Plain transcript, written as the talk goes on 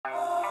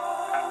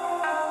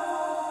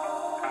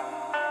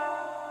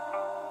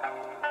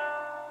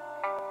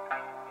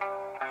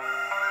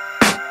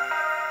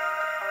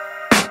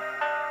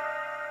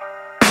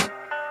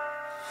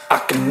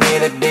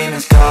hear the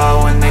demons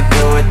call when they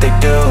do what they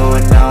do.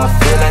 And now I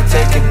feel like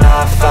taking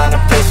off, find a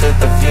place with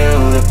a view.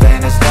 The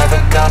pain is never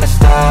gonna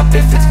stop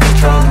if it's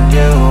controlling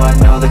you. I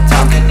know that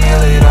time can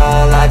heal it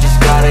all, I just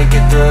gotta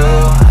get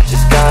through. I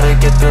just gotta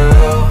get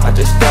through, I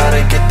just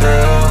gotta get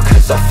through.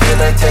 Cause I feel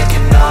like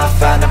taking off,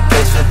 find a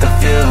place with a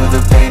view.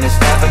 The pain is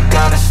never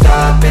gonna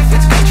stop if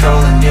it's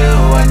controlling you.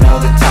 I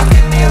know that time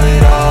can heal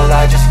it all,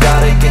 I just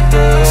gotta get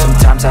through.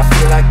 Sometimes I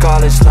feel like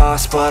all is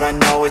lost, but I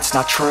know it's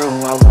not true.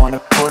 I wanna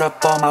put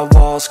up all my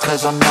walls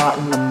cause I'm not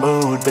in the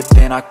mood, but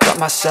then I cut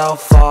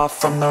myself off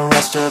from the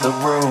rest of the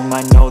room.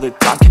 I know that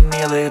time can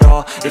heal it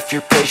all if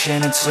you're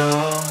patient and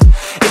soon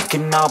it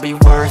can all be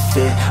worth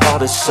it, all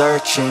the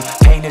searching.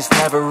 Pain is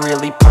never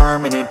really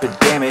permanent, but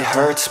damn it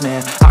hurts,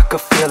 man. I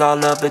could feel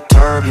all of the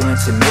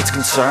turbulence and it's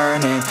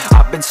concerning.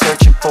 I've been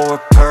searching for a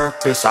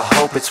purpose, I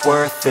hope it's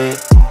worth it.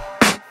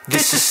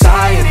 This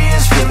society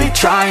is really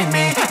trying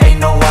me. Ain't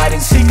no hide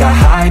and seek, I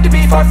hide to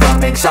be far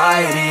from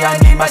anxiety. I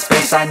need my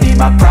space, I need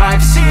my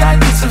privacy. I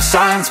need some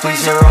silence,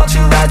 please, you're all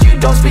too loud. You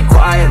don't speak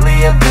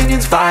quietly,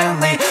 opinions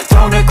violently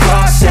thrown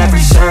across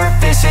every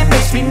surface. It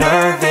makes me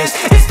nervous,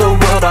 it's the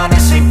world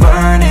honestly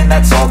burning.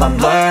 That's all I'm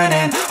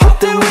learning, hope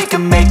that we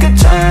can make a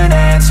turn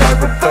and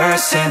start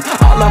reversing.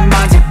 All our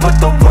minds, we put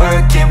the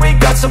work in, we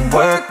got some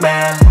work,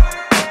 man.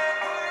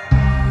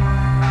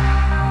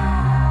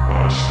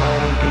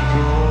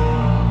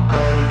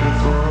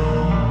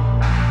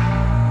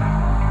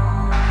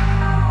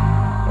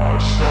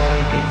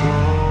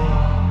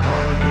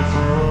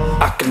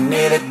 I can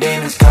hear the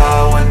demons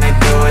call when they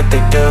do what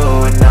they do.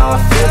 And now I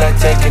feel like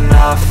taking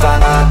off,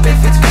 find out if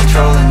it's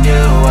controlling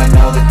you. I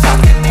know that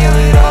time can heal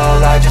it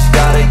all, I just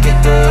gotta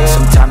get through.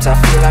 Sometimes I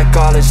feel like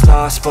all is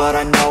lost, but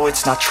I know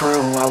it's not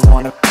true. I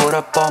wanna put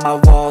up all my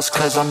walls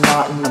cause I'm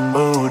not in the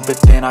mood,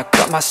 but then I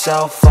cut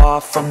myself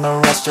off from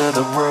the rest of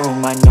the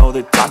room. I know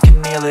that time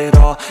can heal it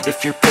all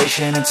if you're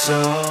patient and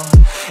soon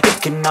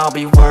it can all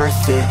be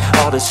worth it,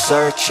 all the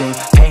searching.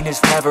 Pain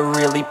is never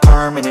really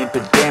permanent,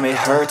 but damn it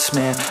hurts,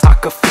 man. I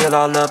could feel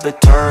all of the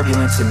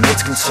turbulence and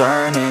it's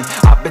concerning.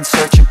 I've been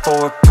searching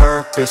for a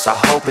purpose, I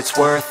hope it's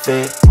worth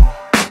it.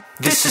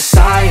 This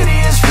society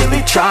is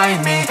really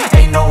trying me.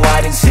 Ain't no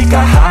hide and seek,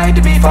 I hide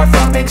to be far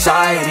from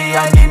anxiety.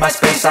 I need my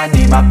space, I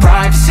need my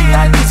privacy.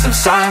 I need some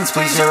silence,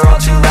 please, you're all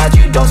too loud.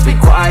 You don't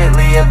speak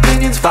quietly,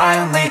 opinions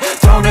violently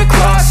thrown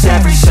across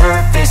every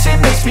surface.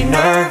 It makes me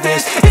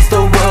nervous, it's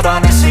the world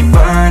honestly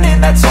burning.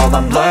 That's all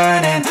I'm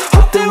learning,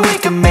 hope that we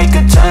can make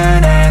a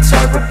turn and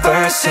start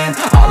reversing.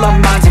 All our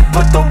minds, we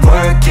put the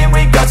work in,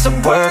 we got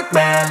some work,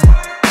 man.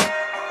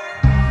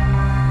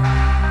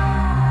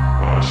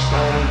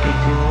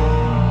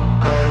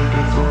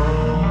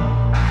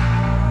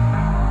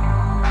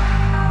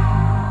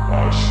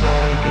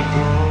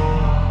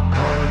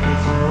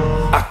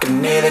 I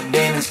can hear the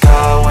demons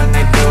call when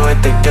they do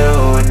what they do.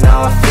 And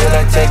now I feel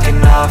like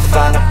taking off,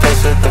 find a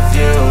place with a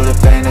view. The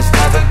pain is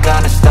never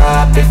gonna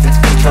stop if it's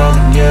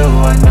controlling you.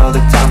 I know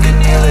that time can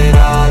heal it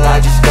all, I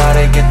just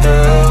gotta get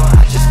through.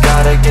 I just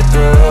gotta get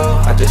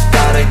through, I just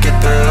gotta get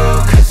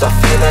through. Cause I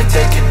feel like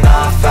taking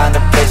off, find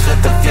a place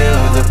with a view.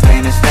 The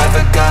pain is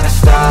never gonna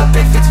stop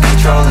if it's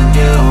controlling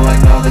you. I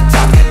know that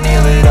time can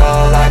heal it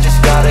all, I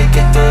just gotta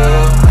get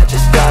through. I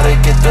just gotta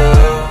get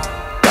through.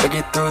 Gotta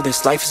get through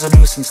this, life is a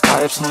nuisance,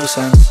 tie up some loose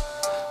ends.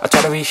 I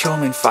try to be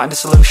human, find a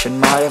solution,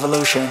 my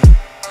evolution.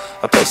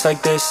 A place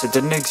like this, it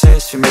didn't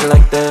exist, we made it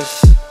like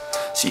this.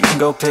 So you can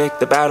go pick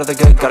the bad or the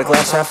good, got a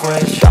glass half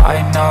wish. I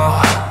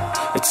know,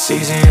 it's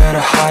easier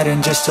to hide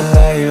than just to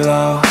lay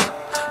low.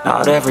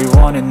 Not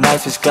everyone in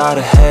life has got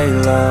a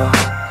halo.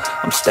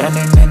 I'm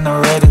standing in the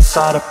red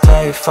inside a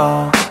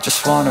payphone,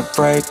 just wanna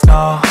break,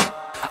 no.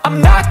 I'm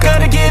not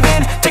gonna give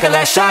in, take a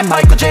last shot,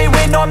 Michael J.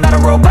 Win. No, I'm not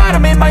a robot,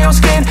 I'm in my own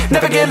skin.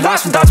 Never get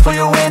lost when thoughts pull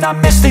you in. I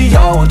miss the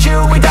old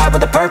you, we died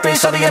with a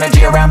purpose. All the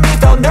energy around me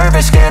felt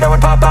nervous, scared I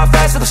would pop out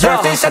fast to the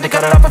surface. Had to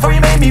cut it off before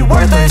you made me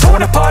worthless.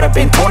 Torn apart, I've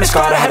been torn and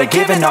scarred. I had a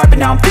given art, but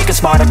now I'm thinking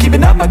smart. I'm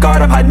keeping up my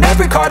guard, I'm hiding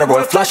every card. A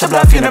royal flush of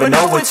bluff, you never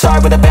know what's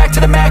hard. With a back to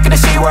the mat, gonna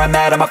see where I'm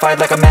at. I'ma fight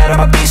like I'm mad,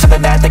 I'ma be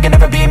something that they can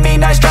never be me.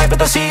 Nice try, but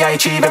they'll see I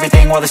achieve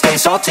everything while they stay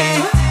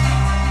salty.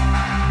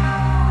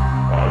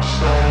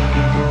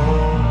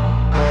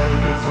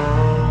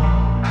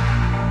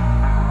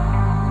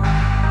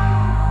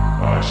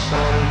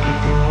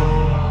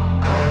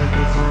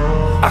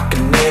 I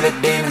can hear the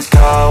demons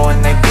call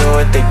when they do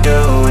what they do.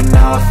 And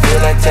now I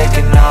feel like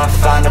taking off,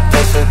 find a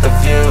place with a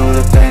view.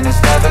 The pain is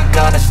never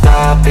gonna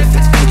stop if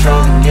it's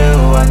controlling you.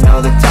 I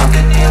know that time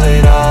can heal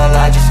it all,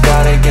 I just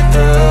gotta get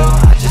through.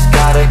 I just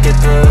gotta get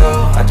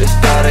through, I just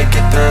gotta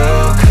get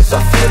through. Cause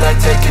I feel like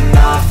taking